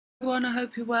Everyone, I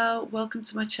hope you're well. Welcome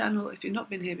to my channel. If you've not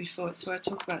been here before, it's where I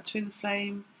talk about twin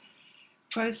flame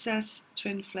process,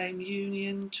 twin flame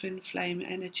union, twin flame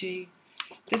energy.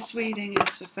 This reading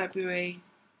is for February.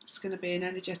 It's going to be an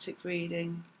energetic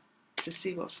reading to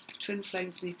see what twin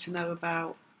flames need to know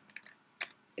about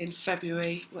in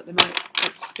February, what they might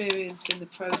experience in the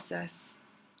process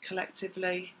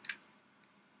collectively,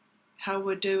 how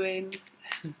we're doing,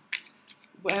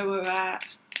 where we're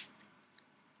at,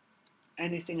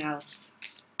 anything else.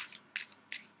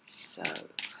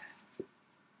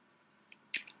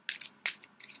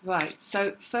 Right,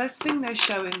 so first thing they're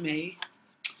showing me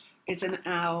is an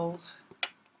owl,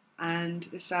 and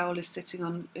this owl is sitting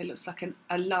on, it looks like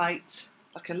a light,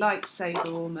 like a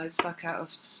lightsaber almost, like out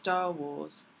of Star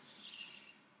Wars.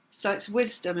 So it's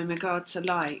wisdom in regard to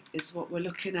light is what we're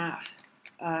looking at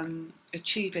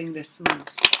achieving this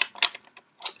month.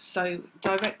 So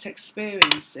direct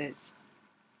experiences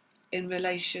in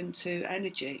relation to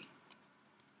energy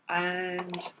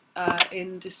and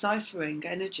in deciphering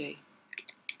energy.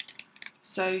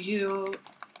 So you're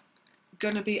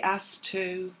going to be asked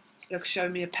to, they'll show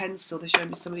me a pencil, they're showing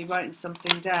me somebody writing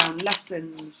something down,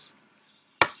 lessons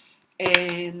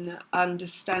in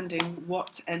understanding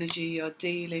what energy you're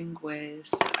dealing with.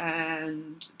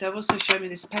 And they're also showing me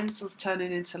this pencil's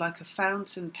turning into like a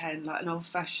fountain pen, like an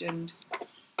old-fashioned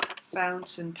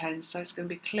fountain pen. So it's going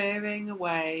to be clearing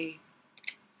away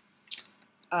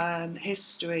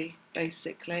history,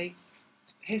 basically.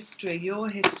 History, your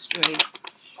history.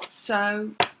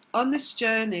 So on this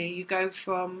journey, you go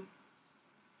from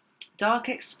dark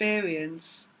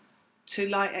experience to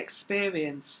light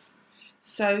experience.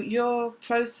 So your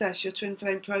process, your twin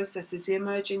flame process, is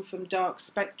emerging from dark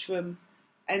spectrum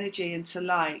energy into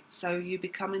light. So you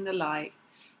becoming the light.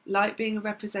 Light being a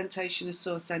representation of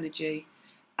source energy,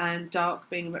 and dark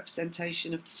being a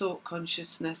representation of thought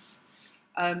consciousness.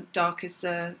 Dark is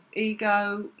the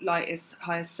ego, light is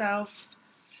higher self.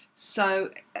 So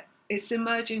it's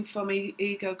emerging from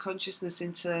ego consciousness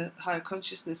into higher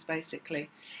consciousness, basically.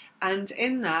 And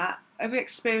in that, every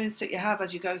experience that you have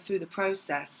as you go through the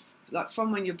process, like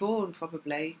from when you're born,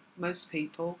 probably, most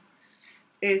people,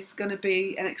 is going to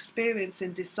be an experience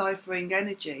in deciphering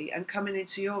energy and coming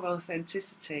into your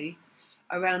authenticity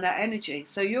around that energy.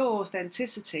 So your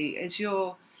authenticity is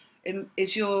your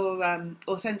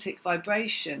authentic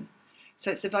vibration.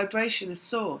 So it's the vibration of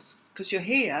source, because you're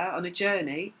here on a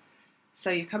journey.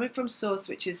 So you're coming from source,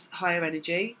 which is higher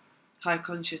energy, higher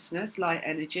consciousness, light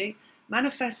energy,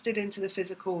 manifested into the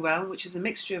physical realm, which is a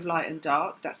mixture of light and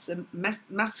dark. That's the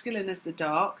masculine as the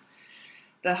dark,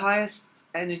 the highest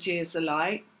energy is the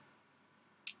light.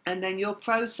 And then your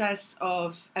process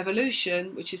of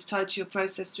evolution, which is tied to your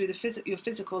process through your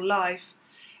physical life,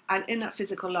 and in that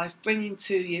physical life bringing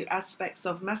to you aspects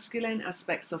of masculine,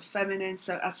 aspects of feminine,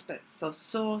 so aspects of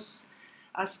source,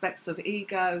 aspects of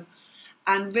ego.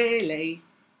 And really,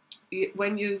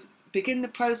 when you begin the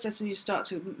process and you start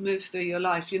to move through your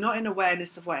life, you're not in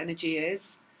awareness of what energy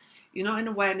is. You're not in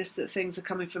awareness that things are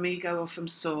coming from ego or from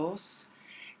source.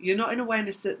 You're not in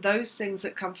awareness that those things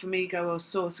that come from ego or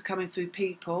source are coming through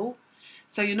people.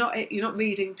 So you're not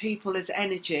reading people as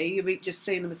energy, you're just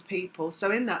seeing them as people.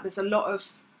 So in that, there's a lot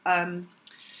of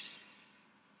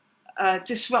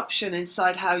disruption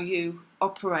inside how you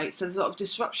operate. So there's a lot of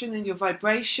disruption in your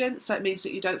vibration. So it means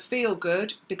that you don't feel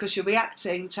good because you're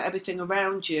reacting to everything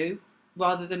around you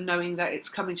rather than knowing that it's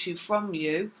coming to you from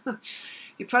you.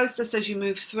 Your process as you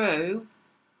move through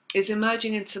is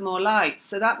emerging into more light.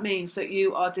 So that means that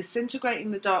you are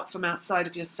disintegrating the dark from outside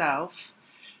of yourself.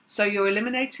 So you're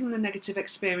eliminating the negative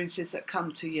experiences that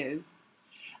come to you.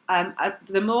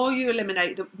 The more you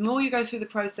eliminate, the more you go through the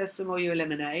process, the more you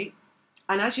eliminate.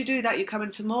 And as you do that, you come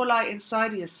into more light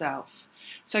inside of yourself.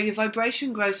 So your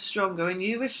vibration grows stronger and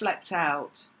you reflect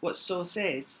out what source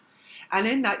is. And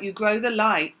in that, you grow the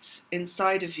light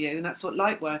inside of you. And that's what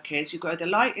light work is. You grow the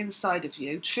light inside of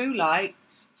you, true light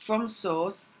from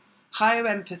source, higher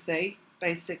empathy,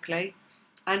 basically.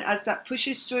 And as that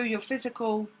pushes through your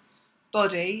physical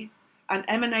body and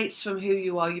emanates from who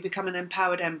you are, you become an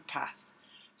empowered empath.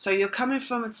 So you're coming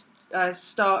from a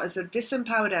start as a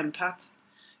disempowered empath.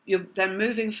 You're then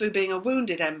moving through being a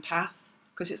wounded empath,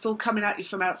 because it's all coming at you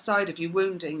from outside of you,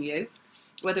 wounding you,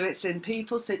 whether it's in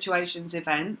people, situations,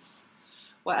 events,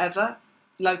 whatever,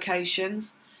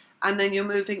 locations. And then you're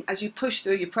moving, as you push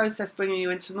through your process, bringing you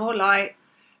into more light,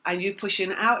 and you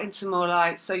pushing out into more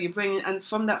light. So you're bringing, and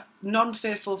from that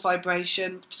non-fearful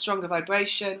vibration, stronger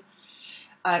vibration,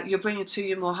 you're bringing to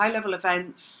you more high-level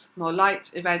events, more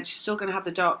light events. You're still going to have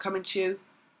the dark coming to you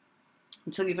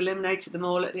until you've eliminated them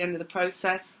all at the end of the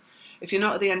process. If you're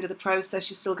not at the end of the process,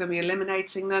 you're still going to be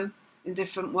eliminating them. in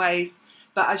different ways.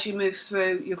 But as you move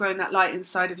through, you're growing that light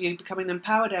inside of you, becoming an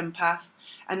empowered empath,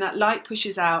 and that light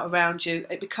pushes out around you.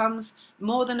 It becomes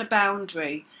more than a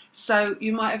boundary. So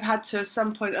you might have had to, at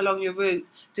some point along your route,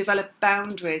 develop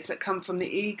boundaries that come from the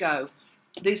ego.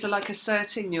 These are like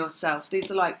asserting yourself.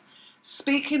 These are like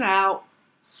speaking out,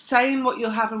 saying what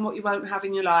you'll have and what you won't have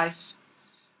in your life,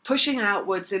 pushing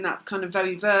outwards in that kind of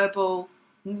very verbal,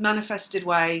 manifested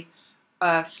way,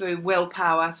 through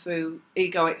willpower, through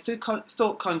egoic, through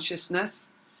thought consciousness,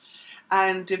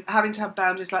 and having to have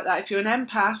boundaries like that. If you're an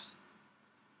empath,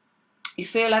 you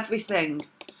feel everything.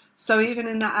 So even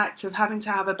in that act of having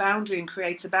to have a boundary and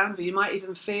create a boundary, you might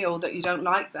even feel that you don't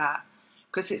like that,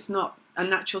 because it's not a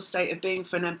natural state of being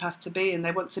for an empath to be in.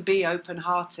 They want to be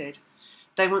open-hearted.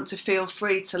 They want to feel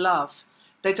free to love.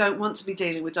 They don't want to be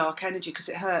dealing with dark energy because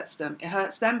it hurts them. It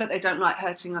hurts them, but they don't like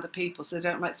hurting other people, so they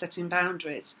don't like setting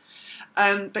boundaries.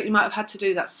 But you might have had to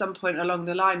do that at some point along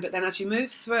the line. But then as you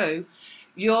move through,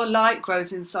 your light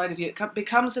grows inside of you. It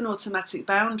becomes an automatic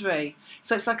boundary.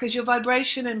 So it's like as your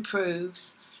vibration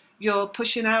improves, you're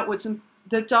pushing outwards, and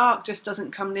the dark just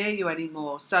doesn't come near you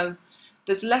anymore. So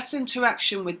there's less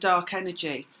interaction with dark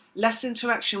energy, less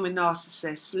interaction with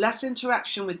narcissists, less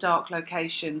interaction with dark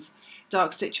locations,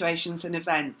 dark situations and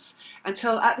events,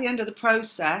 until at the end of the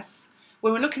process,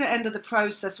 when we're looking at end of the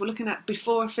process, we're looking at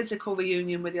before a physical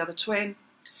reunion with the other twin.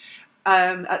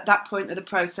 At that point of the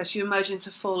process, you emerge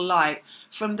into full light.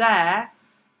 From there,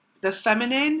 the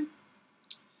feminine,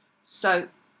 so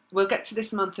we'll get to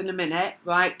this month in a minute,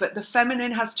 right? But the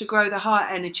feminine has to grow the heart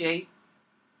energy.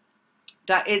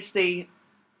 That is the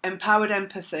empowered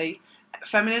empathy.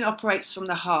 Feminine operates from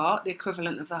the heart, the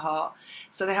equivalent of the heart.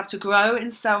 So they have to grow in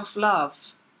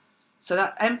self-love. So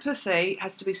that empathy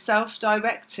has to be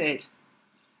self-directed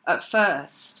at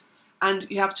first. And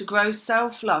you have to grow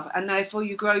self-love. And therefore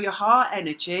you grow your heart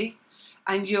energy,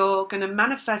 and you're going to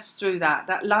manifest through that.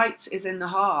 That light is in the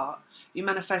heart. You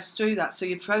manifest through that. So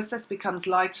your process becomes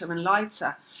lighter and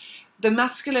lighter. The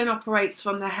masculine operates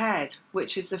from the head,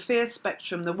 which is the fear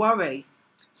spectrum, the worry.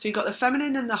 So you've got the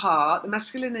feminine in the heart, the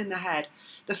masculine in the head.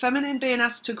 The feminine being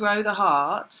asked to grow the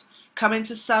heart, come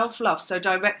into self-love, so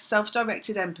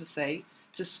self-directed empathy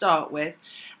to start with.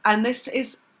 And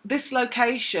this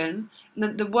location,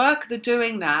 the work they're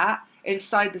doing that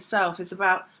inside the self is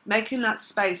about making that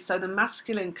space so the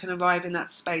masculine can arrive in that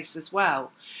space as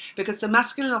well. Because the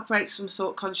masculine operates from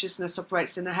thought consciousness,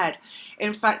 operates in the head.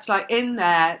 In fact, like in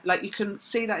there, like you can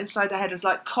see that inside the head as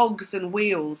like cogs and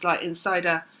wheels, like inside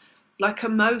like a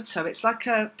motor. It's like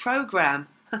a program.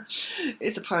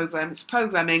 It's a program, it's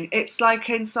programming. It's like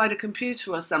inside a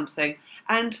computer or something.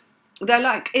 And they're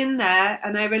like in there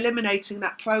and they're eliminating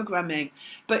that programming.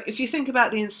 But if you think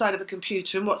about the inside of a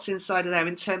computer and what's inside of there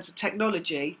in terms of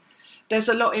technology, there's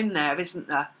a lot in there, isn't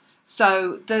there?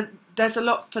 So there's a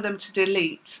lot for them to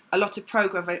delete, a lot of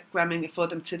programming for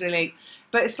them to delete.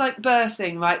 But it's like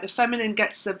birthing, right? The feminine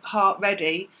gets the heart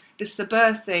ready. This is the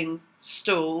birthing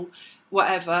stool,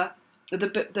 whatever,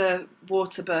 the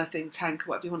water birthing tank,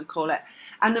 whatever you want to call it.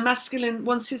 And the masculine,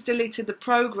 once he's deleted the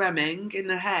programming in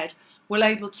the head, will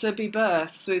able to be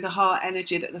birthed through the heart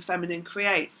energy that the feminine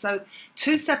creates. So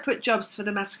two separate jobs for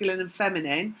the masculine and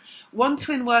feminine. One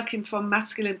twin working from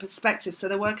masculine perspective, so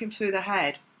they're working through the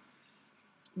head.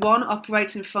 One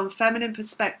operating from feminine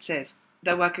perspective,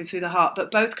 they're working through the heart,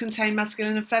 but both contain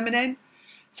masculine and feminine.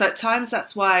 So at times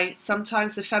that's why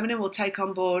sometimes the feminine will take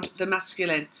on board the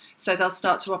masculine. So they'll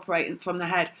start to operate from the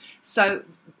head. So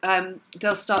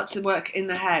they'll start to work in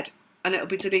the head, and it'll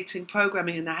be deleting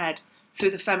programming in the head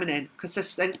through the feminine, because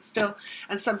they're still,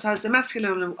 and sometimes the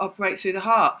masculine will operate through the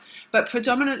heart. But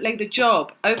predominantly the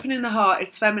job, opening the heart,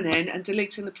 is feminine, and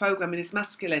deleting the programming is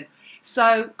masculine.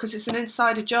 So, because it's an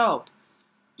insider job,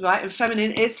 right? And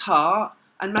feminine is heart,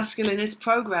 and masculine is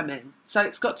programming. So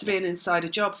it's got to be an insider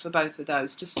job for both of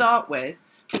those to start with,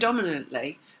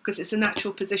 predominantly, because it's a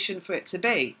natural position for it to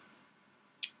be.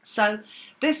 So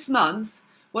this month,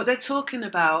 what they're talking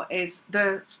about is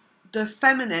the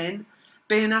feminine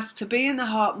being asked to be in the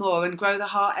heart more and grow the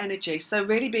heart energy. So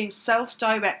really being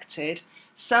self-directed,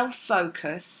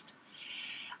 self-focused.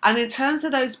 And in terms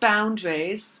of those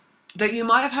boundaries that you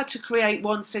might have had to create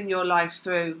once in your life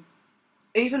through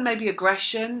even maybe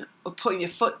aggression or putting your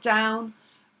foot down,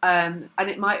 and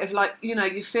it might have, like, you know,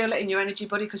 you feel it in your energy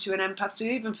body because you're an empath, so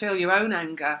you even feel your own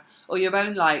anger or your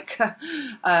own like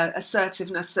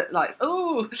assertiveness that like,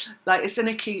 oh, like it's an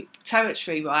icky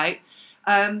territory, right?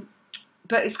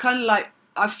 But it's kind of like,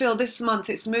 I feel this month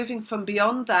it's moving from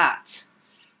beyond that.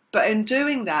 But in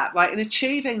doing that, right, in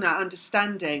achieving that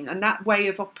understanding and that way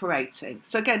of operating.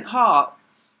 So again, heart,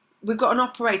 we've got an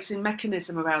operating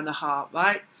mechanism around the heart,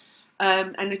 right?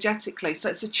 energetically. So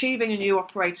it's achieving a new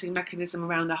operating mechanism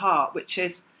around the heart, which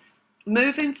is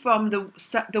moving from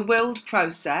the willed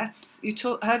process. You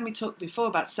heard me talk before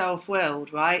about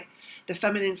self-willed, right? The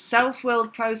feminine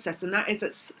self-willed process, and that is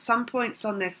at some points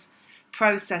on this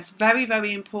process very,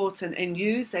 very important in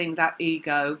using that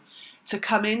ego to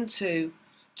come into,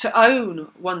 to own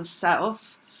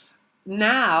oneself.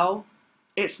 Now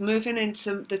it's moving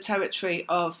into the territory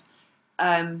of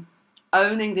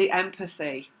owning the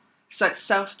empathy. So it's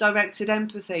self-directed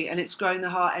empathy, and it's growing the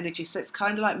heart energy. So it's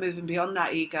kind of like moving beyond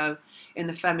that ego in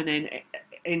the feminine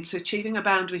into achieving a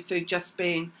boundary through just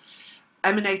being,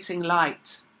 emanating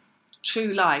light,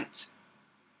 true light.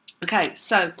 Okay,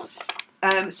 so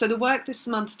the work this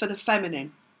month for the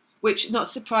feminine, which not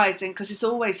surprising because it's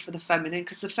always for the feminine,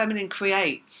 because the feminine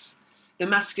creates, the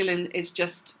masculine is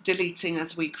just deleting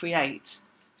as we create.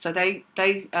 So they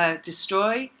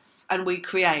destroy and we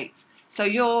create. So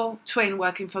your twin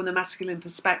working from the masculine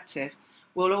perspective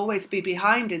will always be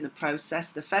behind in the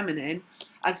process, the feminine,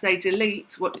 as they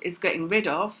delete what is getting rid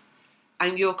of,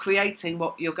 and you're creating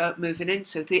what you're moving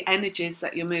into, the energies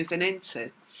that you're moving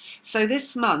into. So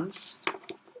this month,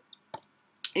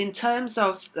 in terms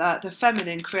of the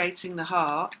feminine creating the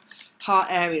heart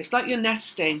area, it's like you're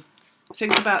nesting.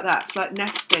 Think about that. It's like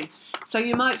nesting. So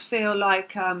you might feel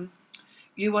like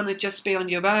you want to just be on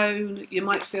your own. You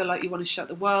might feel like you want to shut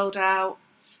the world out.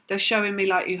 They're showing me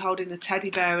like you holding a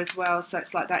teddy bear as well. So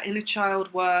it's like that inner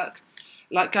child work,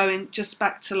 like going just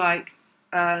back to like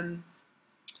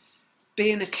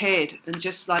being a kid and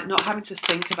just like not having to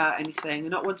think about anything,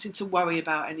 not wanting to worry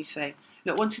about anything,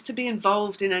 not wanting to be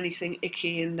involved in anything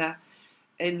icky in the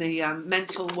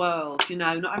mental world, you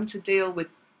know, not having to deal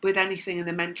with anything in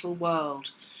the mental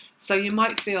world. So you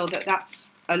might feel that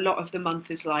that's a lot of the month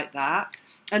is like that.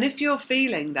 And if you're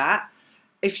feeling that,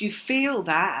 if you feel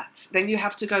that, then you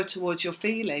have to go towards your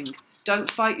feeling. Don't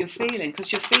fight your feeling,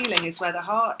 because your feeling is where the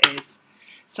heart is.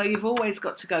 So you've always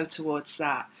got to go towards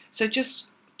that. So just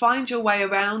find your way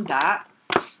around that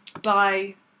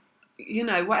by, you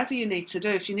know, whatever you need to do.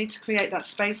 If you need to create that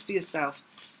space for yourself,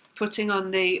 putting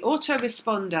on the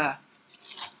autoresponder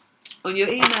on your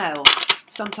email.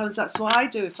 Sometimes that's what I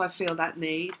do if I feel that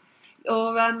need.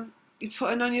 Or you're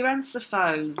putting on your answer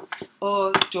phone,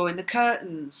 or drawing the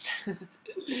curtains,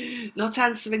 not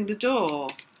answering the door,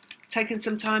 taking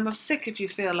some time off sick if you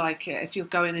feel like it, if you're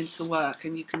going into work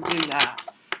and you can do that,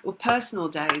 or personal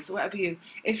days, whatever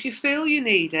if you feel you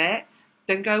need it,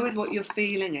 then go with what your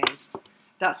feeling is.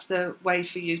 That's the way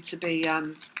for you to be,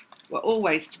 well,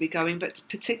 always to be going, but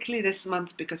particularly this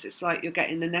month, because it's like you're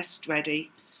getting the nest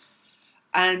ready.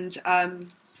 And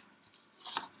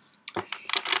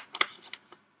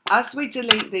as we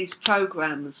delete these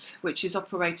programs, which is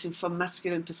operating from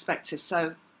masculine perspective,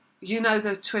 so you know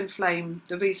the twin flame,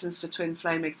 the reasons for twin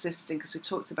flame existing, because we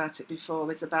talked about it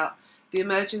before, is about the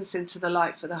emergence into the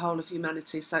light for the whole of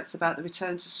humanity. So it's about the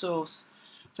return to source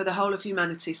for the whole of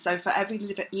humanity. So for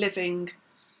every living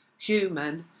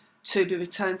human to be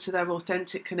returned to their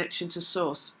authentic connection to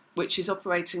source, which is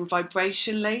operating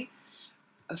vibrationally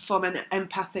from an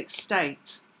empathic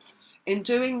state. In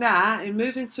doing that, in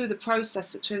moving through the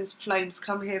process that twin flames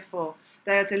come here for,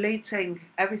 they are deleting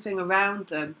everything around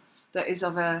them that is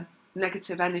of a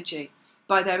negative energy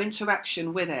by their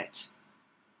interaction with it.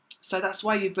 So that's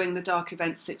why you bring the dark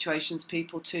event situations,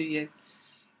 people to you,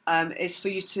 is for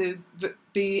you to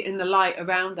be in the light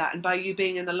around that. And by you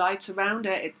being in the light around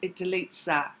it, it deletes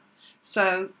that.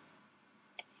 So,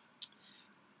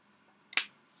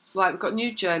 right, we've got a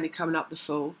new journey coming up the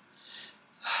Fool.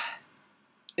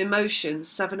 Emotions,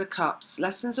 Seven of Cups,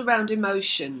 lessons around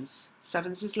emotions.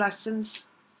 Sevens is lessons,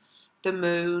 the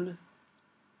moon,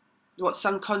 what's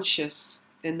unconscious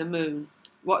in the moon,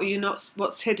 what are you not,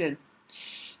 what's hidden.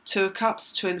 Two of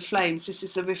Cups, twin flames, this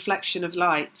is the reflection of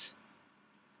light.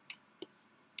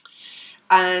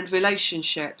 And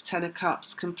relationship, Ten of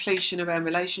Cups, completion around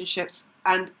relationships.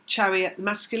 And Chariot,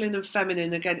 masculine and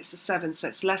feminine, again it's a seven, so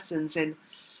it's lessons in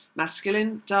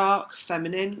masculine, dark,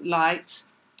 feminine, light.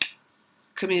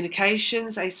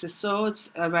 Communications, Ace of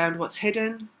Swords, around what's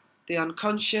hidden, the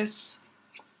unconscious,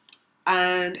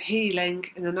 and healing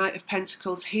in the Knight of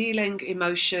Pentacles, healing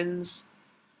emotions.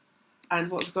 And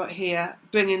what we've got here,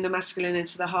 bringing the masculine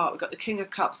into the heart. We've got the King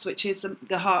of Cups, which is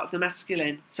the heart of the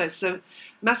masculine. So it's the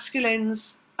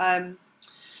masculine's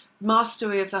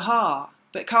mastery of the heart,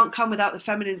 but it can't come without the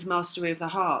feminine's mastery of the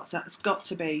heart. So that's got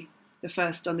to be the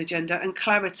first on the agenda. And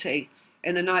clarity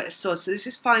in the Knight of Swords. So this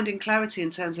is finding clarity in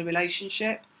terms of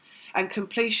relationship, and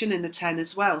completion in the 10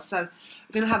 as well. So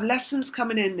we're going to have lessons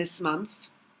coming in this month,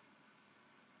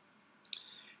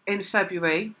 in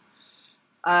February,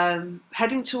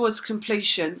 heading towards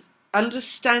completion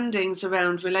understandings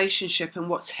around relationship and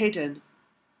what's hidden,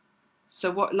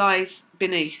 so what lies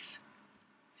beneath,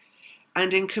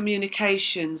 and in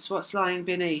communications, what's lying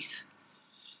beneath.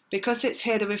 Because it's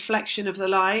here the reflection of the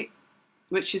light,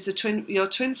 which is your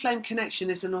twin flame connection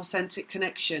is an authentic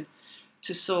connection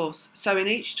to source. So in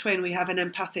each twin we have an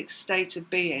empathic state of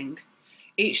being.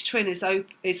 Each twin is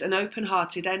an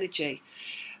open-hearted energy.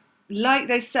 Like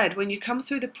they said, when you come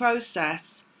through the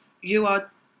process, you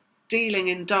are dealing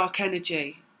in dark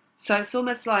energy. So it's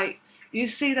almost like you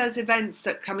see those events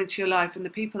that come into your life and the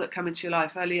people that come into your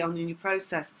life early on in your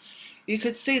process. You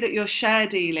could see that you're share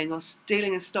dealing or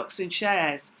dealing in stocks and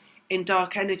shares in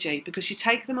dark energy, because you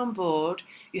take them on board,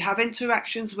 you have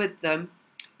interactions with them,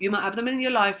 you might have them in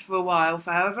your life for a while,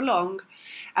 for however long,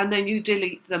 and then you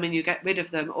delete them and you get rid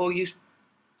of them, or you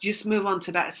just move on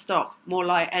to better stock, more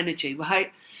light energy,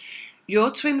 right?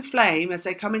 Your twin flame, as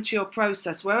they come into your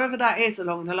process, wherever that is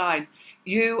along the line,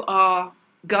 you are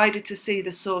guided to see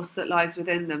the source that lies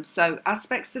within them. So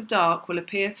aspects of dark will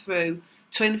appear through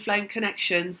twin flame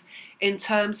connections in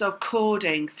terms of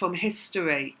cording from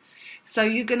history. So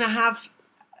you're going to have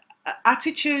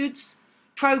attitudes,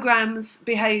 programs,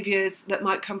 behaviours that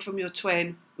might come from your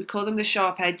twin. We call them the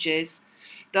sharp edges,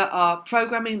 that are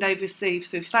programming they've received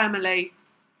through family,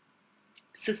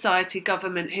 society,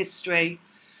 government, history,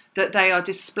 that they are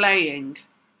displaying.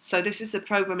 So this is the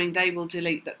programming they will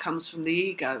delete that comes from the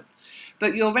ego.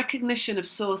 But your recognition of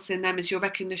source in them is your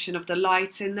recognition of the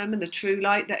light in them and the true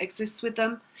light that exists with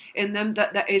them, in them,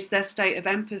 that is their state of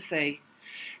empathy.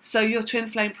 So your twin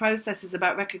flame process is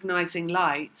about recognizing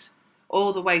light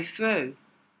all the way through.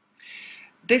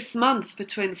 This month for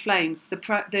twin flames,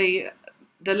 the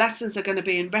lessons are going to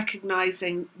be in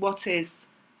recognizing what is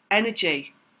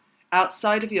energy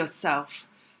outside of yourself.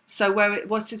 So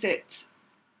what is it?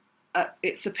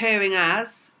 It's appearing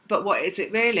as, but what is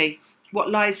it really?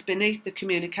 What lies beneath the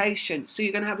communication? So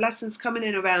you're going to have lessons coming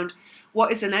in around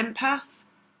what is an empath?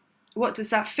 What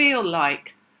does that feel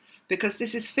like? Because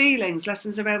this is feelings,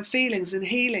 lessons around feelings and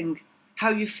healing, how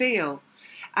you feel.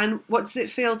 And what does it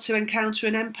feel to encounter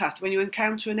an empath? When you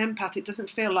encounter an empath, it doesn't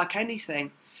feel like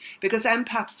anything, because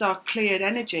empaths are cleared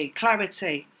energy,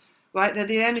 clarity, right? They're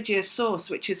the energy of source,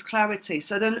 which is clarity.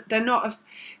 So they're not,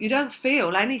 you don't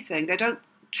feel anything. They don't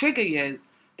trigger you.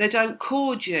 They don't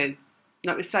cord you.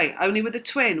 Like we say, only with a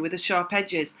twin, with the sharp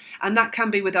edges. And that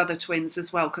can be with other twins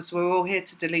as well, because we're all here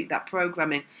to delete that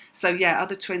programming. So yeah,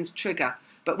 other twins trigger.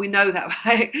 But we know that,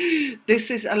 right?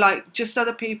 This is like just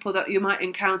other people that you might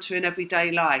encounter in everyday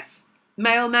life.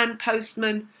 Mailman,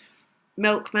 postman,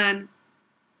 milkman,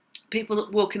 people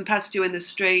that walking past you in the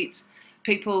street,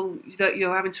 people that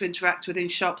you're having to interact with in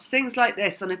shops, things like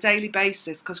this on a daily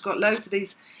basis, because we've got loads of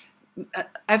these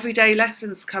everyday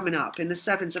lessons coming up in the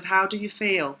sevens of how do you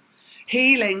feel.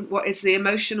 Healing what is the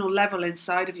emotional level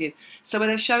inside of you. So when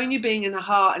they're showing you being in the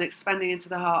heart and expanding into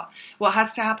the heart, what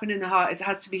has to happen in the heart is it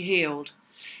has to be healed.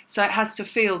 So it has to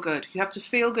feel good. You have to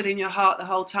feel good in your heart the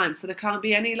whole time. So there can't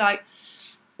be any like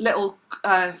little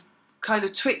kind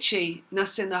of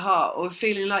twitchiness in the heart, or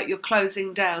feeling like you're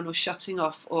closing down or shutting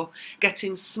off or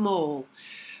getting small.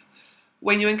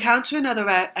 When you encounter another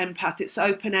empath, it's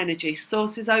open energy.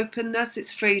 Source is openness,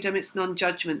 it's freedom, it's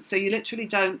non-judgment. So you literally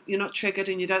you're not triggered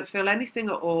and you don't feel anything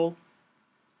at all.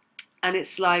 And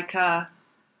it's like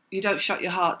you don't shut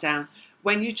your heart down.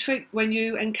 When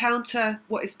you encounter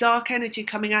what is dark energy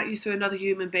coming at you through another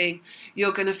human being,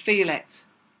 you're going to feel it.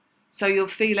 So you'll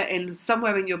feel it in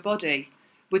somewhere in your body.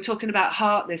 We're talking about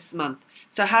heart this month.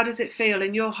 So how does it feel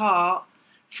in your heart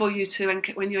for you to,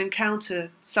 when you encounter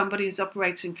somebody who's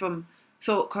operating from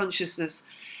thought consciousness,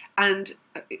 and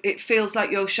it feels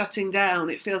like you're shutting down,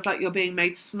 it feels like you're being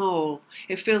made small,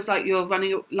 it feels like you're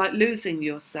losing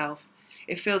yourself,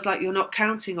 it feels like you're not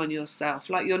counting on yourself,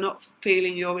 like you're not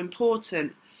feeling you're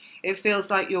important, it feels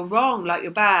like you're wrong, like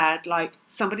you're bad, like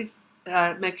somebody's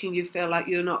making you feel like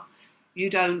you're not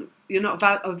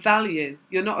of value,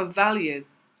 you're not of value,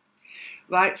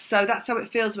 right? So that's how it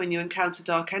feels when you encounter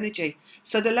dark energy.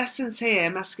 So the lessons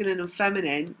here, masculine and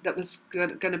feminine, that was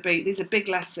going to be, these are big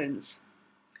lessons.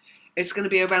 It's going to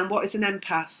be around what is an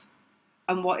empath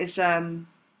and what is a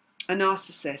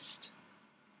narcissist.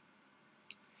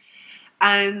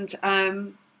 And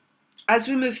as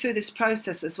we move through this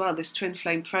process as well, this twin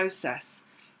flame process,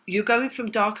 you're going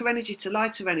from darker energy to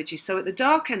lighter energy. So at the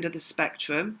dark end of the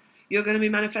spectrum, you're going to be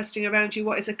manifesting around you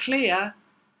what is a clear,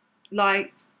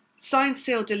 like, signed,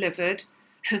 sealed, delivered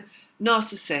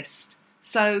narcissist.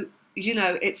 So, you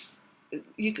know,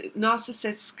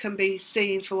 narcissists can be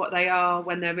seen for what they are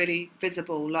when they're really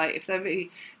visible. Like if they're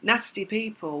really nasty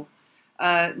people,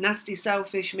 nasty,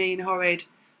 selfish, mean, horrid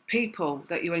people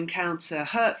that you encounter,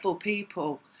 hurtful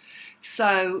people.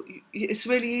 So it's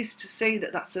really easy to see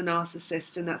that that's a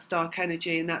narcissist and that's dark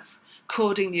energy and that's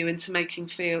cording you into making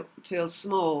feel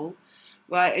small,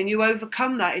 right? And you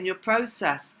overcome that in your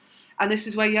process. And this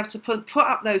is where you have to put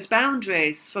up those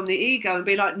boundaries from the ego and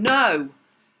be like, no,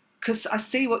 because I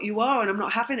see what you are and I'm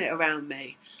not having it around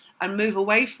me, and move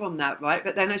away from that, right?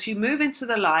 But then as you move into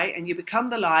the light and you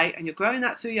become the light and you're growing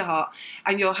that through your heart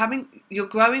and you're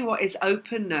growing what is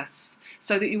openness,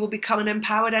 so that you will become an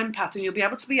empowered empath and you'll be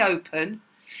able to be open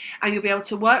and you'll be able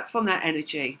to work from that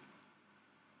energy,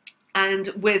 and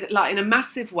with like in a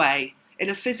massive way,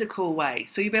 in a physical way.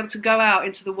 So you'll be able to go out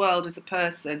into the world as a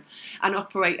person and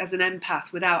operate as an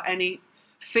empath without any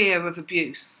fear of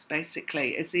abuse,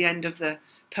 basically, is the end of the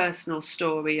personal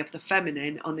story of the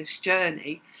feminine on this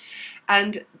journey.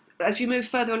 And as you move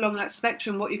further along that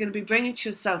spectrum, what you're going to be bringing to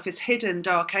yourself is hidden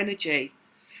dark energy.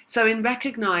 So in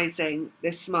recognizing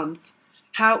this month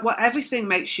what everything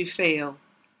makes you feel,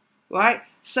 right?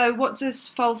 So what does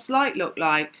false light look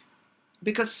like?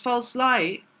 Because false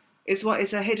light is what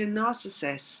is a hidden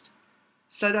narcissist.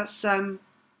 So that's the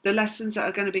lessons that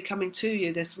are going to be coming to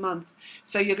you this month.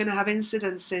 So you're going to have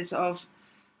incidences of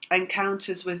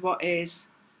encounters with what is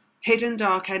hidden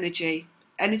dark energy,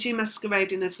 energy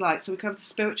masquerading as light. So we cover the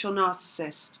spiritual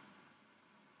narcissist.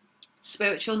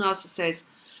 Spiritual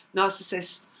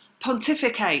narcissists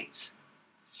pontificate.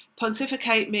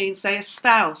 Pontificate means they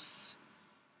espouse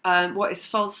what is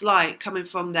false light coming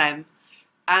from them.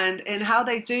 And in how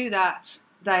they do that,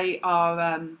 they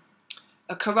are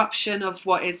a corruption of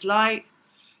what is light,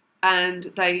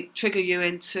 and they trigger you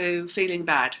into feeling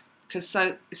bad. Because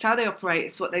so it's how they operate,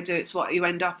 it's what they do, it's what you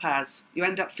end up as. You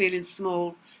end up feeling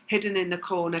small, hidden in the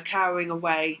corner, cowering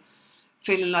away,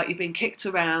 feeling like you've been kicked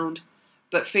around,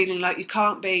 but feeling like you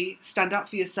can't stand up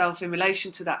for yourself in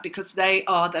relation to that, because they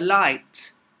are the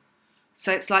light.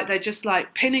 So it's like they're just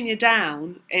like pinning you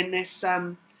down in this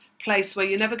place where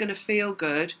you're never going to feel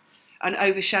good, and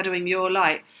overshadowing your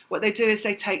light. What they do is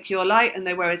they take your light and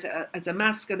they wear it as a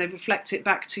mask and they reflect it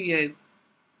back to you.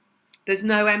 There's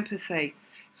no empathy.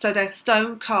 So they're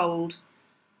stone cold,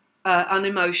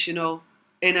 unemotional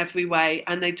in every way,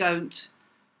 and they don't,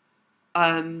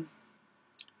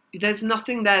 there's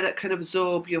nothing there that can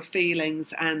absorb your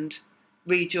feelings and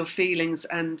read your feelings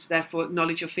and therefore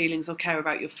acknowledge your feelings or care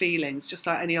about your feelings, just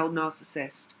like any old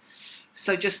narcissist.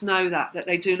 So just know that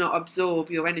they do not absorb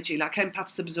your energy. Like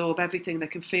empaths absorb everything. They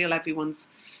can feel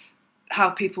how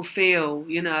people feel,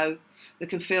 you know. They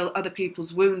can feel other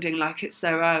people's wounding like it's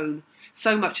their own.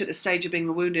 So much at the stage of being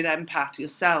a wounded empath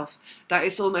yourself that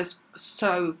it's almost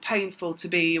so painful to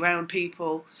be around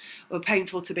people, or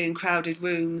painful to be in crowded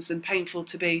rooms, and painful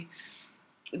to be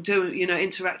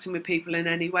interacting with people in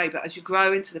any way. But as you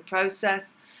grow into the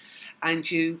process and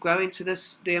you grow into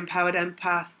the empowered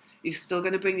empath, you're still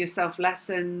going to bring yourself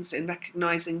lessons in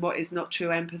recognizing what is not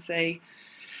true empathy.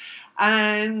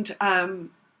 And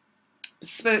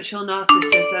spiritual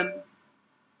narcissism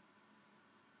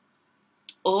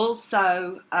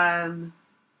also, how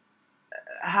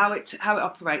it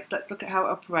operates. Let's look at how it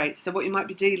operates. So what you might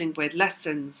be dealing with,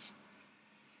 lessons.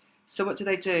 So what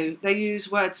do? They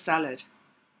use word salad.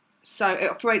 So it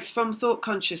operates from thought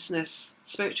consciousness.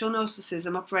 Spiritual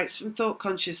narcissism operates from thought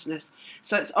consciousness.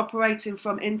 So it's operating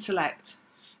from intellect.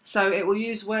 So it will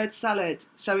use word salad.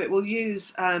 So it will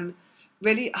use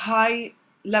really high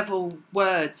level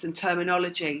words and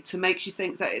terminology to make you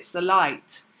think that it's the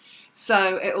light.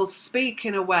 So it will speak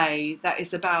in a way that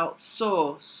is about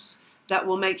source, that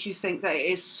will make you think that it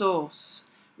is source,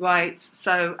 right?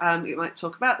 So it might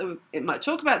talk about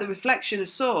the reflection of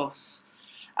source,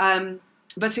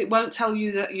 but it won't tell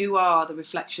you that you are the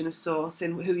reflection of source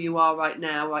in who you are right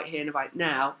now, right here and right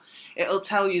now. It'll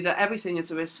tell you that everything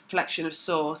is a reflection of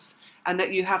source, and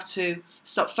that you have to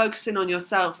stop focusing on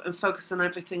yourself and focus on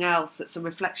everything else that's a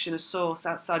reflection of source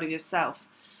outside of yourself.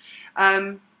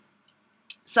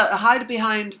 So hide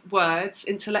behind words,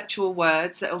 intellectual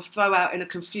words that will throw out in a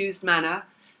confused manner,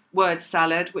 word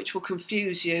salad, which will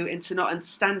confuse you into not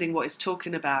understanding what it's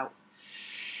talking about.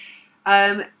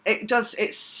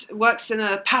 It works in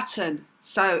a pattern.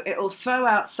 So it will throw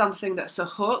out something that's a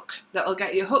hook, that will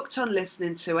get you hooked on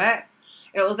listening to it.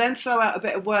 It will then throw out a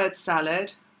bit of word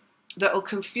salad that will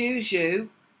confuse you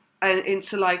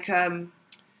into like,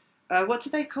 what do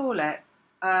they call it?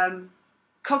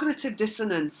 Cognitive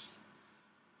dissonance.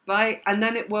 Right? And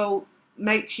then it will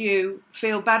make you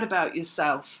feel bad about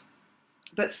yourself.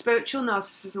 But spiritual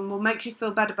narcissism will make you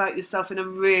feel bad about yourself in a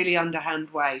really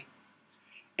underhand way,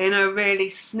 in a really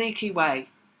sneaky way,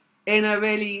 in a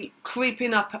really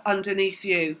creeping up underneath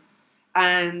you,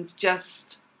 and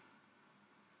just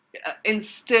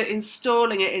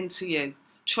installing it into you,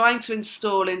 trying to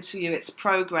install into you its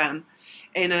program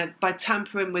by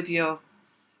tampering with your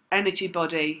energy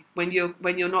body when you're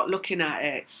not looking at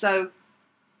it. So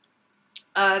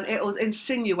it'll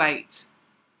insinuate.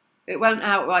 It won't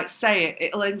outright say it.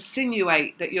 It'll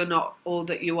insinuate that you're not all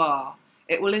that you are.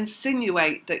 It will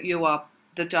insinuate that you are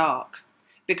the dark,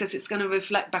 because it's going to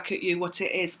reflect back at you what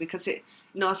it is, because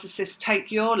narcissists take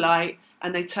your light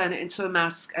and they turn it into a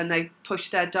mask and they push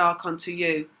their dark onto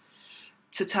you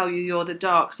to tell you you're the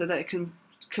dark, so that it can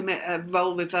commit a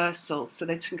role reversal. So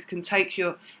they can take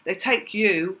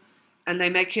you and they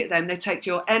make it them. They take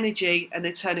your energy and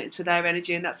they turn it into their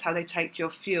energy, and that's how they take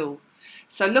your fuel.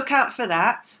 So look out for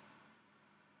that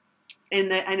in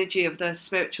the energy of the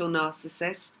spiritual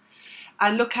narcissist,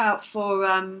 and look out for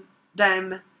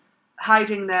them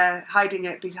hiding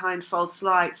it behind false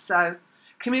light. So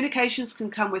communications can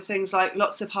come with things like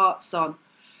lots of hearts on,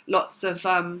 lots of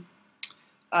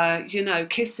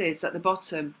kisses at the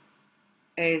bottom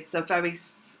is a very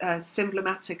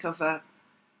symptomatic of a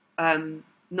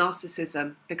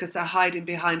narcissism, because they're hiding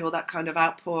behind all that kind of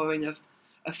outpouring of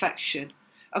affection.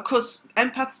 Of course,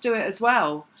 empaths do it as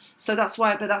well. So that's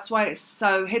why it's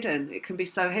so hidden. It can be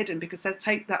so hidden because they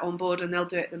take that on board and they'll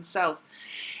do it themselves.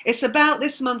 It's about,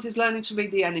 this month is learning to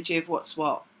read the energy of what's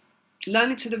what.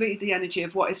 Learning to read the energy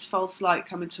of what is false light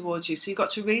coming towards you. So you've got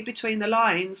to read between the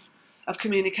lines of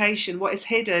communication, what is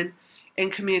hidden in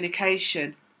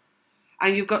communication.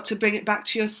 And you've got to bring it back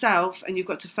to yourself, and you've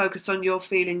got to focus on your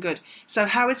feeling good. So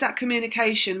how is that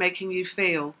communication making you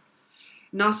feel?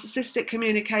 Narcissistic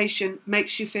communication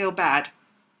makes you feel bad.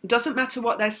 It doesn't matter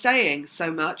what they're saying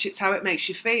so much, it's how it makes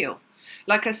you feel.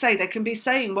 Like I say, they can be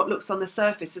saying what looks on the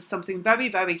surface as something very,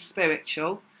 very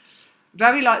spiritual,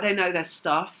 very like they know their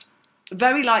stuff,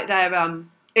 very like they're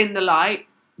in the light,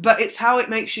 but it's how it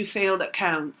makes you feel that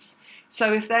counts.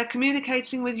 So if they're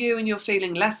communicating with you and you're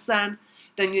feeling less than,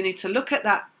 then you need to look at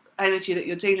that energy that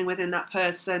you're dealing with in that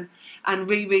person and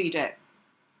reread it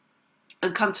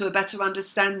and come to a better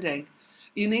understanding.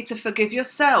 You need to forgive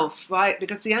yourself, right?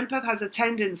 Because the empath has a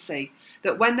tendency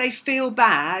that when they feel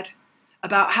bad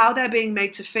about how they're being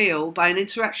made to feel by an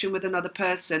interaction with another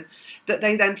person, that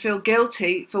they then feel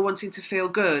guilty for wanting to feel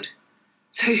good.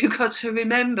 So you've got to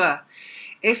remember,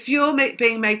 if you're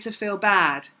being made to feel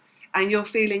bad and you're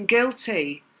feeling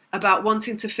guilty about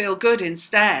wanting to feel good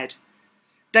instead,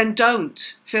 then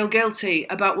don't feel guilty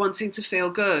about wanting to feel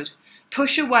good.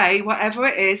 Push away whatever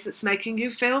it is that's making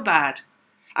you feel bad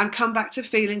and come back to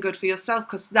feeling good for yourself,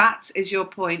 because that is your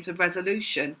point of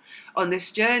resolution on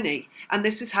this journey. And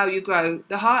this is how you grow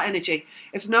the heart energy.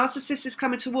 If narcissist is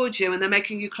coming towards you and they're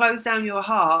making you close down your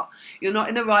heart, you're not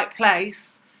in the right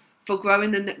place for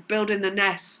building the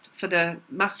nest for the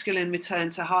masculine return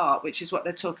to heart, which is what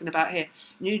they're talking about here.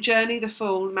 New journey, the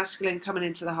Fool, masculine coming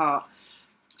into the heart.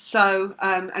 So,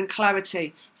 and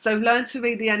clarity. So learn to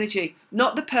read the energy,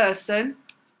 not the person,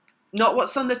 not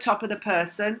what's on the top of the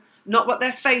person, not what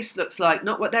their face looks like,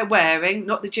 not what they're wearing,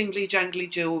 not the jingly jangly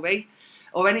jewelry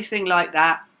or anything like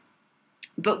that,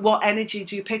 but what energy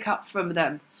do you pick up from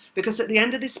them? Because at the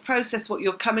end of this process, what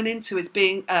you're coming into is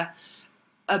being a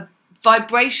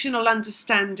vibrational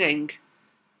understanding.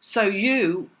 So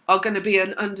you are going to be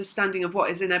an understanding of what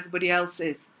is in everybody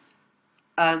else's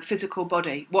physical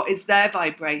body, what is their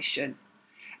vibration.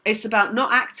 It's about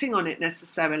not acting on it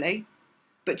necessarily,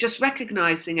 but just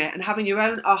recognizing it and having your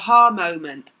own aha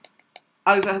moment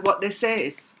over what this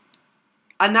is.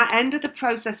 And that end of the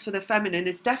process for the feminine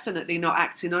is definitely not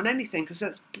acting on anything, because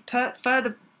that's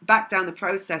further back down the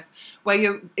process where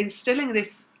you're instilling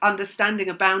this understanding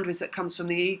of boundaries that comes from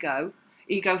the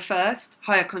ego first,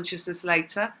 higher consciousness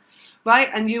later, right?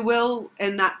 And you will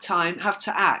in that time have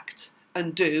to act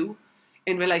and do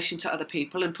in relation to other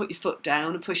people and put your foot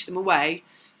down and push them away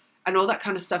and all that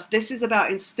kind of stuff. This is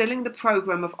about instilling the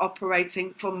program of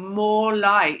operating for more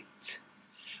light.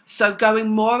 So going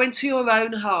more into your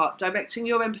own heart, directing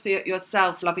your empathy at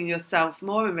yourself, loving yourself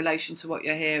more in relation to what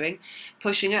you're hearing,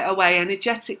 pushing it away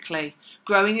energetically,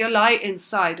 growing your light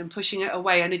inside and pushing it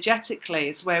away energetically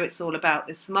is where it's all about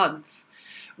this month.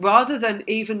 Rather than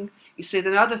even, you see,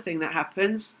 another thing that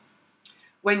happens,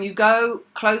 when you go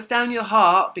close down your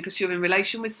heart because you're in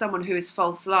relation with someone who is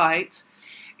false light,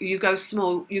 you go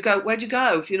small, you go, where'd you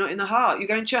go if you're not in the heart? You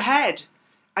go into your head.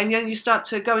 And then you start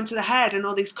to go into the head and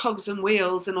all these cogs and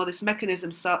wheels and all this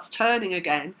mechanism starts turning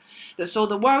again. That's all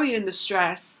the worry and the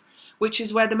stress, which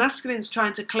is where the masculine's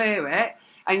trying to clear it.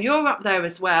 And you're up there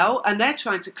as well. And they're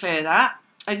trying to clear that.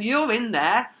 And you're in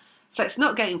there. So it's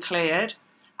not getting cleared.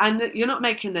 And you're not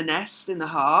making the nest in the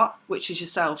heart, which is your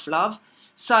self-love.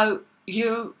 So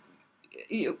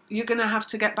you're going to have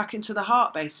to get back into the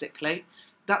heart, basically.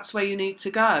 That's where you need to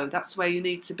go. That's where you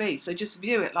need to be. So just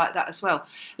view it like that as well.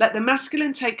 Let the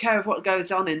masculine take care of what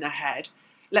goes on in the head.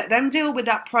 Let them deal with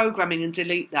that programming and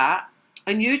delete that.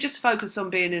 And you just focus on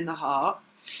being in the heart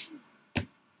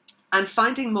and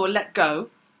finding more let go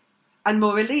and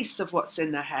more release of what's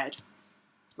in the head.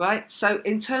 Right? So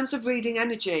in terms of reading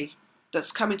energy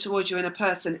that's coming towards you in a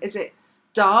person, is it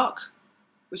dark?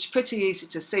 Which is pretty easy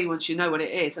to see once you know what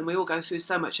it is. And we all go through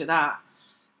so much of that.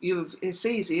 It's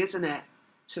easy, isn't it,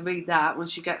 to read that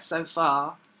once you get so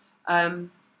far. And,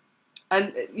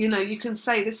 you know, you can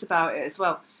say this about it as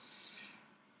well.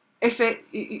 If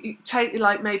you take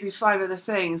like maybe 5 of the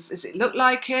things, does it look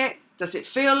like it? Does it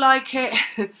feel like it?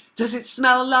 Does it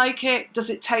smell like it? Does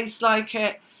it taste like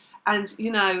it? And,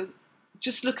 you know,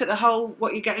 just look at the whole,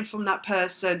 what you're getting from that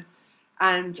person,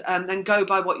 and then go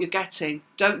by what you're getting.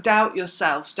 Don't doubt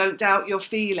yourself. Don't doubt your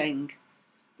feeling,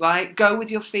 right? Go with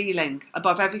your feeling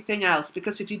above everything else,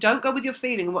 because if you don't go with your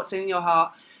feeling and what's in your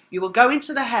heart, you will go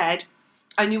into the head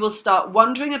and you will start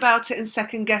wondering about it and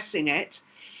second guessing it.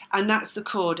 And that's the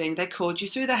cording. They cord you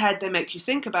through the head. They make you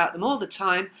think about them all the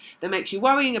time. They make you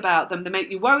worrying about them. They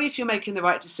make you worry if you're making the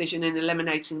right decision in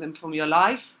eliminating them from your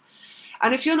life.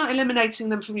 And if you're not eliminating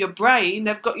them from your brain,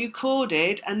 they've got you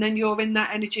corded, and then you're in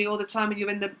that energy all the time, and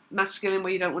you're in the masculine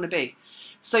where you don't want to be.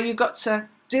 So you've got to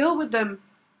deal with them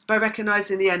by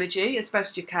recognizing the energy as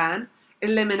best you can,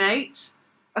 eliminate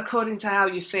according to how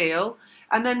you feel,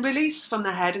 and then release from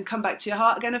the head and come back to your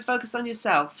heart again and focus on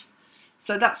yourself.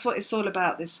 So that's what it's all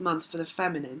about this month for the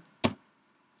feminine.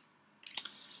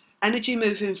 Energy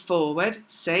moving forward.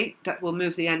 See, that will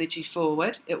move the energy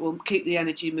forward. It will keep the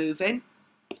energy moving.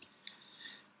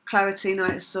 Clarity,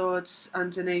 Knight of Swords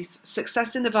underneath.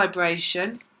 Success in the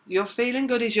vibration. You're feeling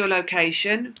good is your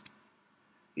location.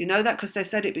 You know that because they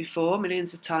said it before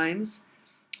millions of times.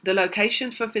 The location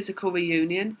for physical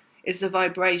reunion is the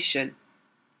vibration.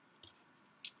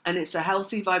 And it's a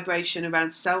healthy vibration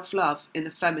around self-love in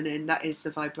the feminine. That is the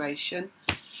vibration.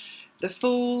 The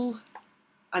Fool.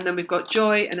 And then we've got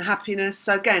joy and happiness.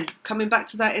 So again, coming back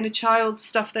to that inner child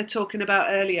stuff they're talking about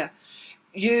earlier.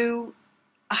 You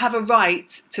have a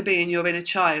right to be in your inner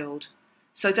child.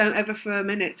 So don't ever for a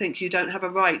minute think you don't have a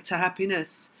right to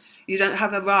happiness. You don't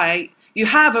have a right. You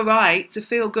have a right to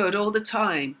feel good all the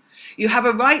time. You have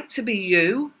a right to be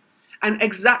you and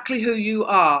exactly who you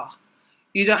are.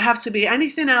 You don't have to be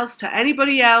anything else to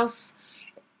anybody else.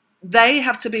 They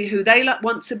have to be who they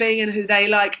want to be and who they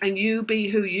like, and you be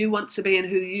who you want to be and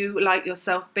who you like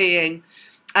yourself being,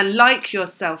 and like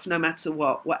yourself no matter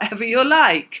what, whatever you're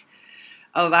like.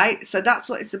 All right, so that's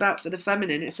what it's about for the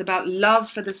feminine. It's about love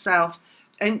for the self.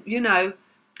 And, you know,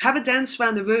 have a dance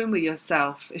around the room with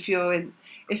yourself. If you're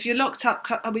locked up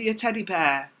with your teddy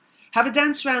bear, have a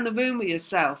dance around the room with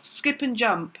yourself. Skip and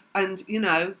jump and, you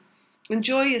know,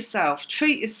 enjoy yourself.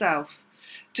 Treat yourself.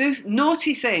 Do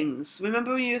naughty things.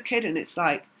 Remember when you were a kid and it's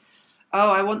like, oh,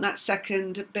 I want that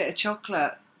second bit of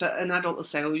chocolate. But an adult will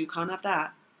say, oh, you can't have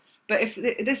that. But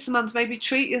if this month, maybe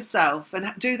treat yourself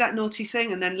and do that naughty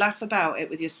thing and then laugh about it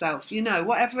with yourself. You know,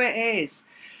 whatever it is.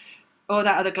 Or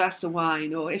that other glass of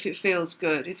wine. Or if it feels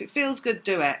good. If it feels good,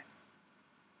 do it.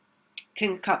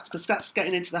 King of Cups, because that's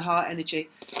getting into the heart energy.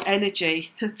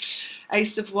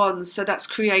 Ace of Wands, so that's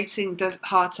creating the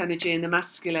heart energy in the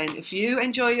masculine. If you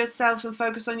enjoy yourself and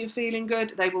focus on you feeling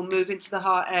good, they will move into the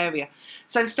heart area.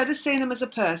 So instead of seeing them as a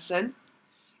person,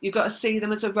 you've got to see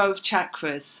them as a row of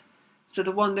chakras. So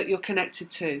the one that you're connected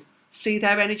to. See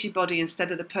their energy body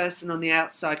instead of the person on the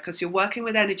outside, because you're working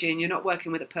with energy and you're not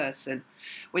working with a person.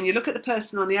 When you look at the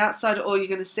person on the outside, all you're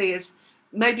going to see is,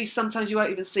 maybe sometimes you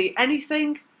won't even see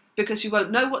anything, because you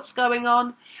won't know what's going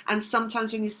on. And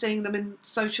sometimes when you're seeing them in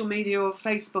social media or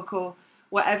Facebook or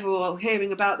whatever, or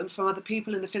hearing about them from other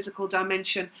people in the physical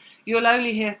dimension, you'll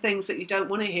only hear things that you don't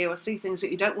want to hear or see things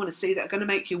that you don't want to see that are going to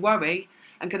make you worry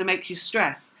and going to make you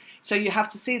stress. So you have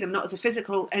to see them not as a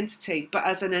physical entity, but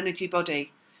as an energy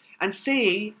body, and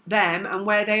see them and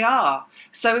where they are.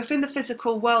 So if in the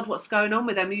physical world what's going on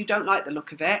with them, you don't like the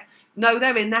look of it, know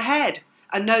they're in the head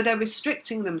and know they're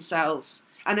restricting themselves.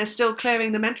 And they're still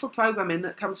clearing the mental programming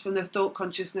that comes from the thought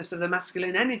consciousness of the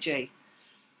masculine energy.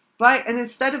 Right? And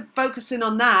instead of focusing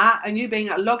on that and you being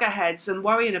at loggerheads and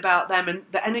worrying about them and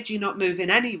the energy not moving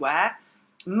anywhere,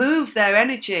 move their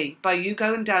energy by you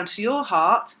going down to your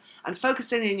heart and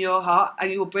focusing in your heart,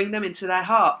 and you will bring them into their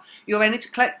heart. Your energy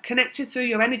connected through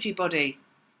your energy body.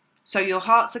 So your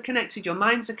hearts are connected, your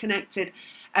minds are connected,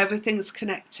 everything's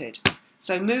connected.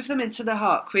 So move them into the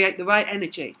heart, create the right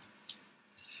energy.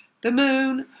 The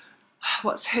Moon,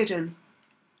 what's hidden?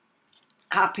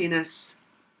 Happiness.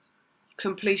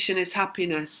 Completion is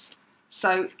happiness.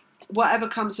 So whatever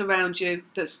comes around you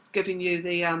that's giving you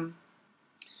the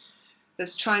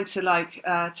that's trying to like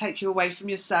take you away from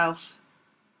yourself,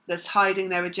 that's hiding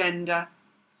their agenda,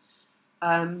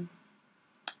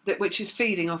 which is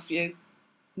feeding off you.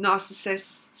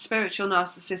 Narcissists, spiritual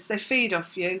narcissists, they feed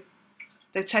off you.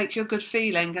 They take your good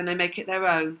feeling and they make it their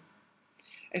own.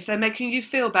 If they're making you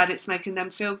feel bad, it's making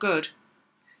them feel good.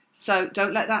 So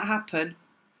don't let that happen.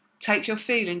 Take your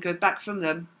feeling good back from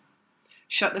them.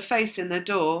 Shut the face in their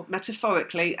door,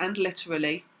 metaphorically and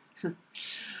literally.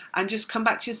 And just come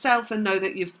back to yourself and know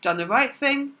that you've done the right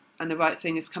thing, and the right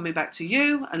thing is coming back to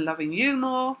you and loving you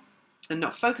more and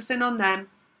not focusing on them.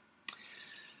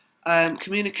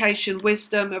 Communication,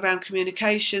 wisdom around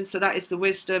communication. So that is the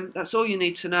wisdom. That's all you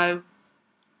need to know.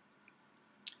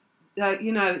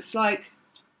 You know, it's like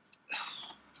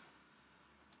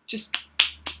just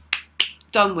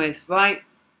done with, right?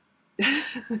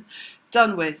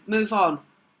 Done with. Move on.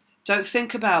 Don't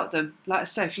think about them. Like I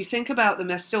say, if you think about them,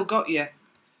 they've still got you.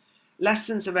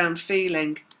 Lessons around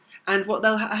feeling. And what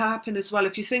will happen as well,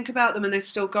 if you think about them and they've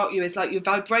still got you, is like your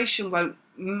vibration won't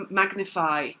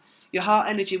magnify. Your heart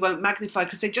energy won't magnify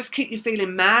because they just keep you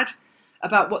feeling mad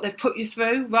about what they've put you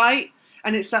through, right?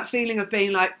 And it's that feeling of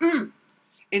being like,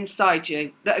 inside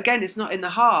you. That again is not in the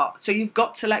heart. So you've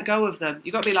got to let go of them.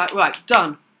 You've got to be like, right,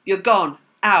 done. You're gone.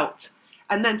 Out.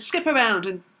 And then skip around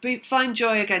and find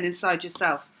joy again inside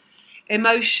yourself.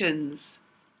 Emotions.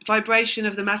 Vibration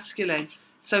of the masculine.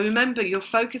 So remember, your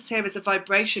focus here is a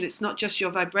vibration. It's not just your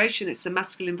vibration, it's a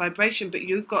masculine vibration, but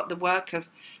you've got the work of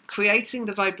creating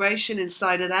the vibration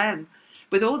inside of them.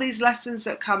 With all these lessons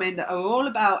that come in that are all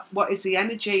about what is the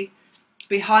energy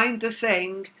behind the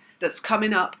thing that's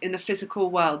coming up in the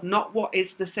physical world, not what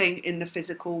is the thing in the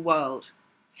physical world.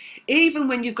 Even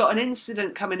when you've got an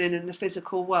incident coming in the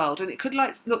physical world, and it could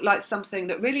look like something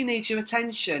that really needs your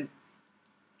attention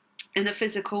in the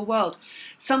physical world,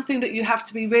 something that you have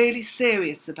to be really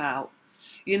serious about,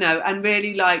 you know, and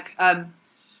really like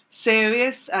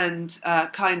serious and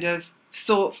kind of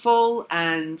thoughtful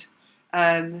and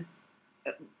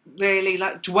really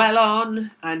like dwell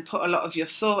on and put a lot of your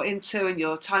thought into and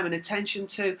your time and attention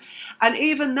to. And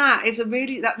even that is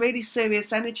that really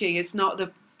serious energy is not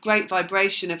the great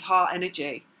vibration of heart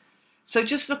energy. So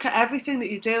just look at everything that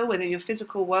you deal with in your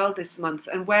physical world this month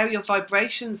and where your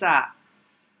vibration's at.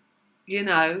 You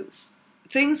know,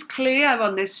 things clear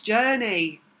on this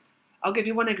journey. I'll give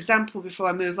you one example before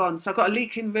I move on. So I've got a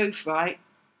leaking roof, right?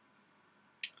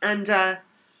 And if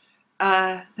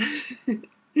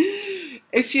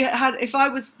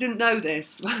I didn't know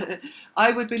this,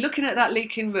 I would be looking at that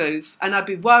leaking roof and I'd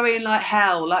be worrying like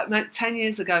hell. Like 10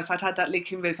 years ago, if I'd had that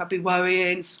leaking roof, I'd be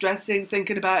worrying, stressing,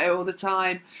 thinking about it all the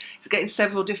time, getting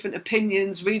several different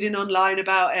opinions, reading online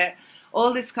about it,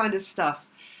 all this kind of stuff.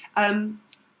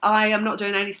 I am not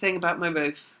doing anything about my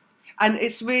roof. And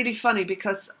it's really funny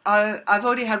because I've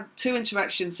already had 2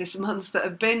 interactions this month that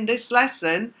have been this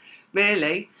lesson,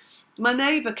 really. My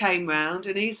neighbour came round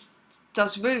and he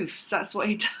does roofs, that's what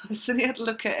he does, and he had a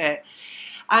look at it.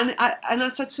 And I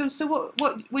said to him, so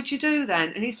what would you do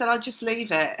then? And he said, I'd just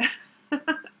leave it.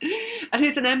 And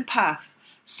he's an empath.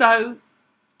 So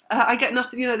I get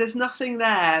nothing, you know, there's nothing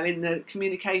there in the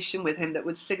communication with him that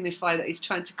would signify that he's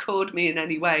trying to cord me in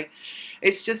any way.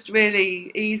 It's just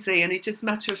really easy, and he's just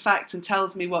matter of fact and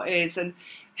tells me what is. And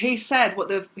he said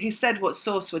what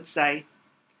Source would say.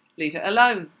 Leave it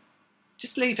alone.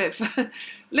 Just leave it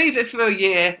for a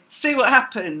year. See what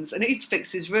happens. And he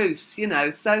fixes roofs, you know.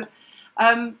 So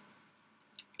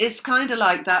it's kind of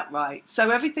like that, right? So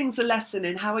everything's a lesson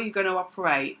in how are you going to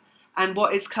operate, and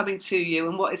what is coming to you,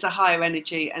 and what is a higher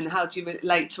energy, and how do you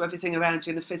relate to everything around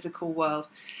you in the physical world.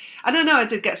 And I know I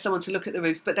did get someone to look at the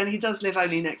roof, but then he does live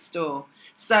only next door.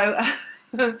 So,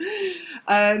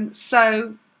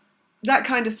 so that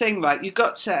kind of thing, right? You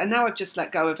got to, and now I've just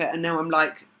let go of it, and now I'm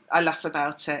like, I laugh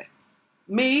about it.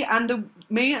 Me and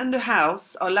the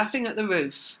house are laughing at the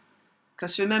roof,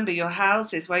 because remember, your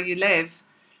houses where you live,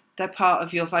 they're part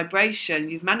of your vibration.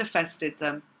 You've manifested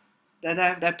them.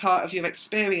 They're part of your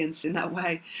experience in that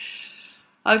way.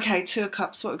 Okay, 2 of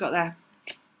Cups, what we've got there?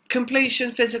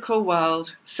 Completion, physical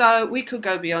world. So we could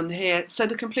go beyond here. So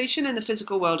the completion in the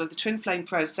physical world of the twin flame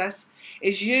process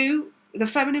is you, the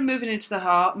feminine, moving into the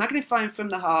heart, magnifying from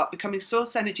the heart, becoming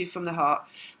source energy from the heart,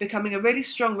 becoming a really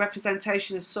strong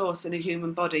representation of source in a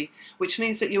human body, which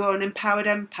means that you are an empowered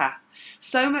empath.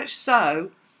 So much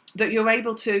so that you're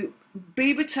able to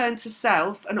be returned to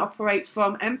self and operate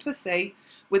from empathy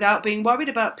without being worried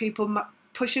about people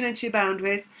pushing into your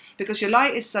boundaries, because your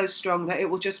light is so strong that it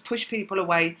will just push people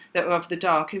away that are of the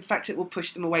dark. In fact, it will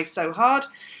push them away so hard,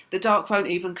 the dark won't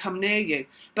even come near you.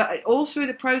 But all through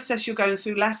the process, you're going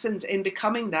through lessons in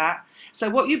becoming that. So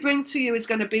what you bring to you is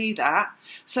going to be that.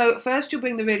 So first you'll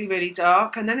bring the really, really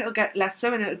dark, and then it'll get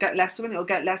lesser, and it'll get lesser, and it'll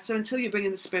get lesser, until you bring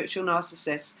in the spiritual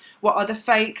narcissists. What are the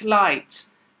fake light?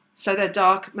 So they're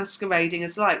dark masquerading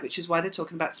as light, which is why they're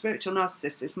talking about spiritual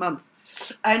narcissists this month.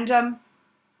 And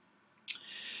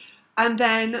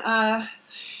then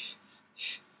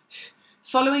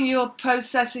following your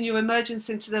process and your emergence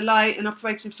into the light and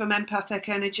operating from empathic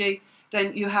energy,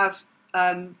 then you have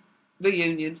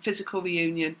reunion, physical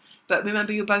reunion. But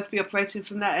remember, you'll both be operating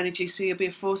from that energy, so you'll be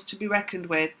a force to be reckoned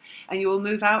with, and you will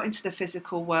move out into the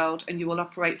physical world, and you will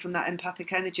operate from that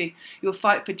empathic energy. You'll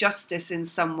fight for justice in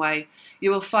some way.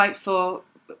 You will fight for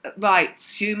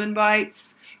rights, human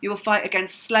rights. You will fight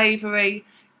against slavery,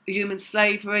 human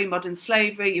slavery, modern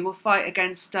slavery. You will fight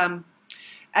against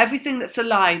everything that's a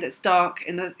lie, that's dark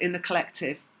in the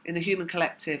collective, in the human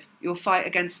collective. You'll fight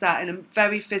against that in a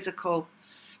very physical,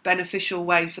 beneficial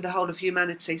way for the whole of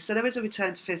humanity. So there is a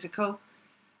return to physical,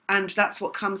 and that's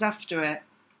what comes after it.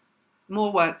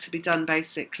 More work to be done,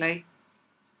 basically.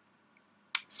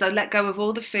 So let go of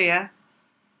all the fear.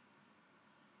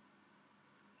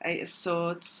 8 of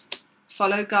Swords.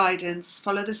 Follow guidance.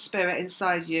 Follow the spirit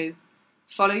inside you.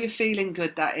 Follow your feeling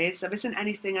good, that is. There isn't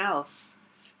anything else.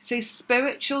 See,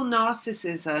 spiritual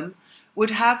narcissism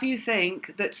would have you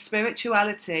think that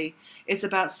spirituality is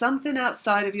about something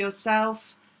outside of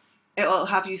yourself. It will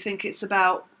have you think it's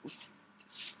about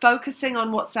focusing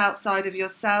on what's outside of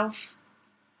yourself.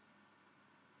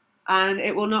 And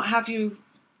it will not have you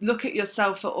look at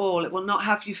yourself at all. It will not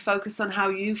have you focus on how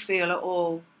you feel at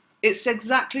all. It's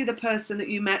exactly the person that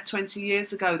you met 20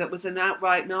 years ago that was an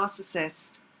outright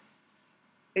narcissist.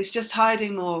 It's just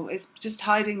hiding more. It's just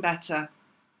hiding better.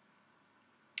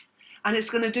 And it's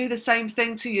going to do the same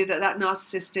thing to you that that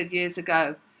narcissist did years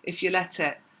ago, if you let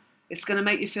it. It's going to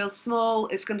make you feel small.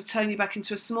 It's going to turn you back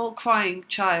into a small crying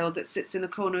child that sits in the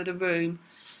corner of the room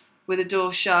with the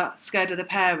door shut, scared of the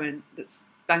parent that's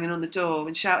banging on the door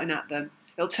and shouting at them.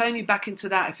 It'll turn you back into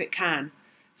that if it can.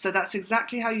 So that's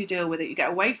exactly how you deal with it. You get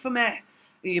away from it,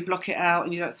 and you block it out,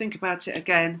 and you don't think about it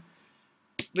again.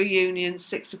 Reunion,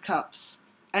 6 of Cups.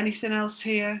 Anything else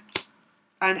here?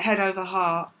 And head over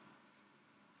heart.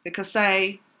 Because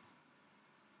the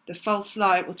false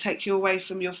light will take you away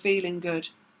from your feeling good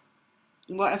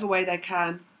in whatever way they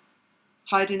can,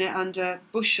 hiding it under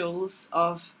bushels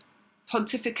of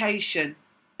pontification,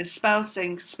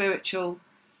 espousing spiritual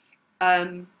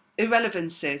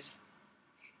irrelevancies.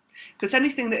 Because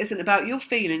anything that isn't about your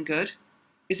feeling good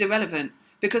is irrelevant,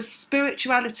 because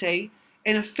spirituality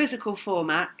in a physical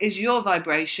format is your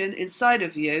vibration inside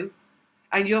of you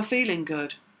and you're feeling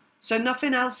good. So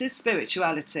nothing else is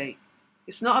spirituality.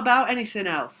 It's not about anything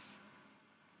else.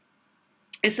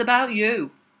 It's about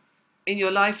you in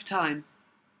your lifetime,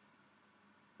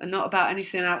 and not about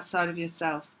anything outside of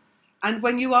yourself. And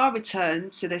when you are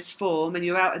returned to this form and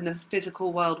you're out in the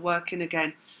physical world working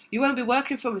again, you won't be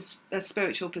working from a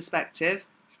spiritual perspective.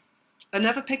 I'll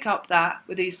never pick up that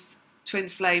with these twin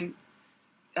flame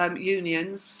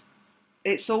unions.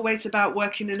 It's always about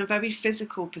working in a very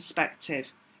physical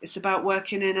perspective. It's about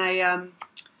working in a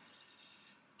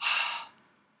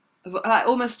like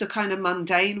almost a kind of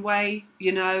mundane way,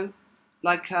 you know,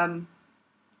 like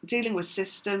dealing with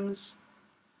systems,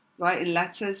 writing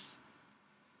letters,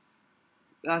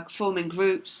 forming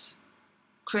groups,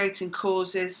 creating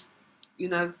causes, you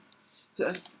know,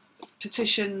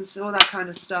 petitions, all that kind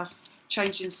of stuff,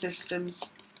 changing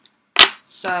systems.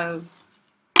 So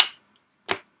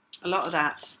a lot of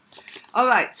that. All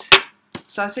right,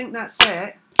 so I think that's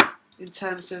it in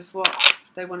terms of what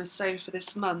they want to say for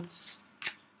this month.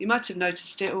 You might have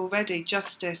noticed it already.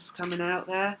 Justice coming out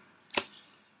there.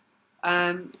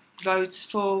 Roads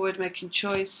forward, making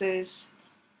choices.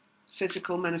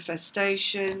 Physical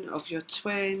manifestation of your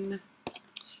twin.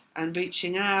 And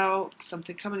reaching out.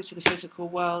 Something coming into the physical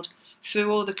world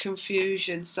through all the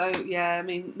confusion. So, yeah, I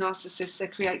mean, narcissists, they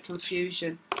create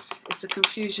confusion. It's the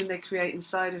confusion they create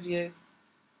inside of you.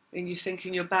 And you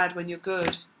thinking you're bad when you're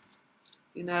good.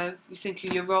 You know, you're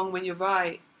thinking you're wrong when you're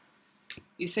right.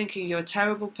 You're thinking you're a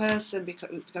terrible person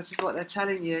because of what they're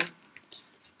telling you.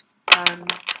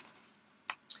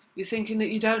 You're thinking that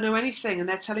you don't know anything, and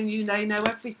they're telling you they know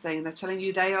everything. They're telling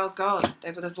you they are God.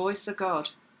 They were the voice of God,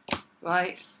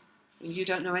 right? And you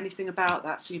don't know anything about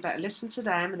that, so you better listen to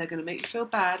them, and they're going to make you feel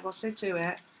bad whilst they do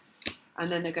it.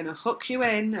 And then they're going to hook you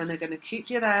in, and they're going to keep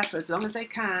you there for as long as they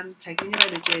can, taking your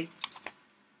energy.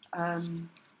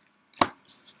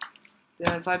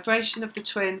 The vibration of the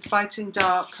twin, fighting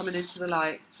dark, coming into the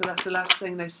light. So that's the last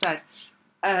thing they said.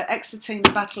 Exiting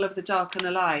the battle of the dark and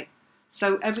the light.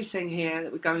 So everything here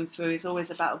that we're going through is always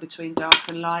a battle between dark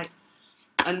and light.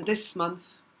 And this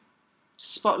month,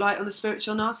 spotlight on the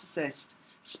spiritual narcissist.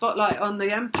 Spotlight on the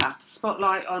empath.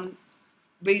 Spotlight on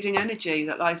reading energy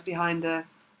that lies behind the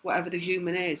whatever the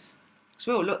human is. Because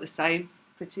we all look the same,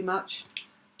 pretty much.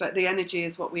 But the energy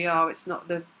is what we are. It's not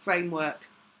the framework.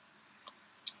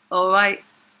 All right.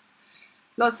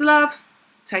 Lots of love.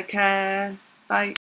 Take care. Bye.